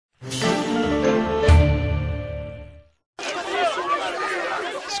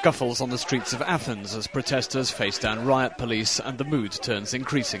Scuffles on the streets of Athens as protesters face down riot police and the mood turns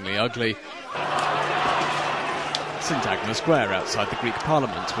increasingly ugly. Syntagma Square outside the Greek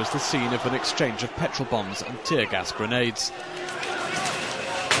parliament was the scene of an exchange of petrol bombs and tear gas grenades.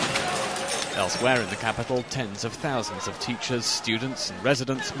 Elsewhere in the capital, tens of thousands of teachers, students and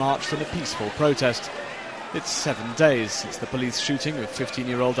residents marched in a peaceful protest. It's 7 days since the police shooting of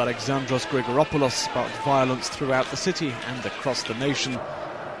 15-year-old Alexandros Grigoropoulos sparked violence throughout the city and across the nation.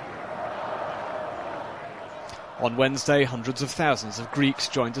 On Wednesday, hundreds of thousands of Greeks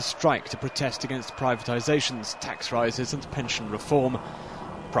joined a strike to protest against privatisations, tax rises and pension reform.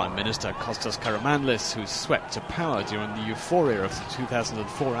 Prime Minister Kostas Karamanlis, who swept to power during the euphoria of the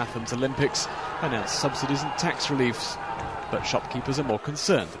 2004 Athens Olympics, announced subsidies and tax reliefs. But shopkeepers are more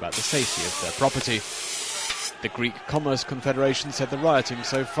concerned about the safety of their property. The Greek Commerce Confederation said the rioting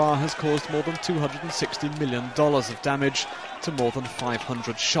so far has caused more than $260 million of damage to more than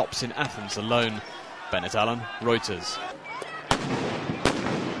 500 shops in Athens alone. Bennett Allen, Reuters.